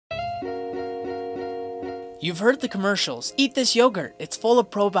You've heard the commercials. Eat this yogurt. It's full of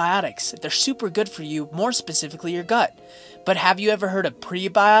probiotics. They're super good for you, more specifically your gut. But have you ever heard of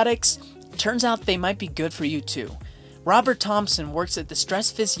prebiotics? Turns out they might be good for you too. Robert Thompson works at the Stress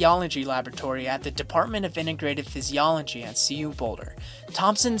Physiology Laboratory at the Department of Integrative Physiology at CU Boulder.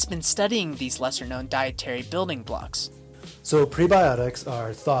 Thompson's been studying these lesser-known dietary building blocks. So prebiotics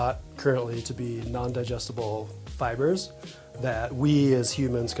are thought currently to be non-digestible fibers that we as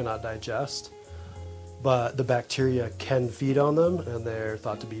humans cannot digest, but the bacteria can feed on them, and they're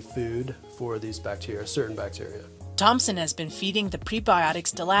thought to be food for these bacteria, certain bacteria. Thompson has been feeding the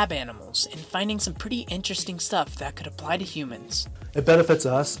prebiotics to lab animals and finding some pretty interesting stuff that could apply to humans. It benefits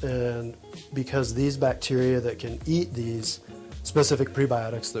us, and because these bacteria that can eat these specific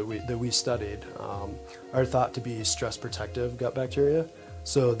prebiotics that we studied are thought to be stress protective gut bacteria,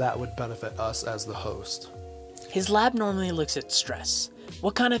 so that would benefit us as the host. His lab normally looks at stress.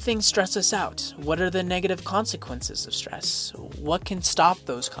 What kind of things stress us out? What are the negative consequences of stress? What can stop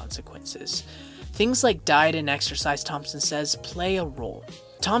those consequences? Things like diet and exercise, Thompson says, play a role.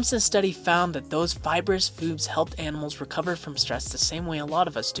 Thompson's study found that those fibrous foods helped animals recover from stress the same way a lot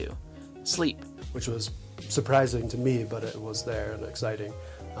of us do: sleep. Which was surprising to me, but it was there and exciting.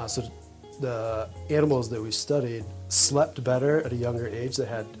 So the animals that we studied slept better at a younger age. They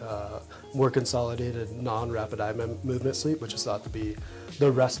had more consolidated non-rapid eye movement sleep, which is thought to be the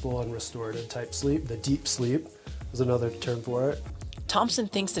restful and restorative type sleep. The deep sleep is another term for it. Thompson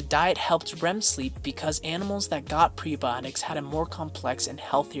thinks the diet helped REM sleep because animals that got prebiotics had a more complex and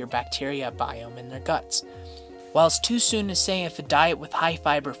healthier bacteria biome in their guts. While it's too soon to say if a diet with high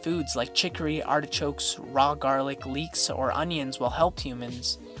fiber foods like chicory, artichokes, raw garlic, leeks, or onions will help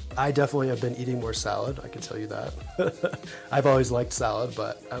humans, I definitely have been eating more salad, I can tell you that. I've always liked salad,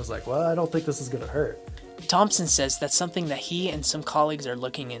 but I was like, well, I don't think this is going to hurt. Thompson says that's something that he and some colleagues are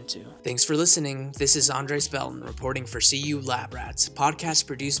looking into. Thanks for listening. This is Andres Belton reporting for CU Lab Rats, podcast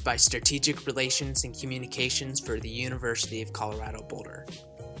produced by Strategic Relations and Communications for the University of Colorado Boulder.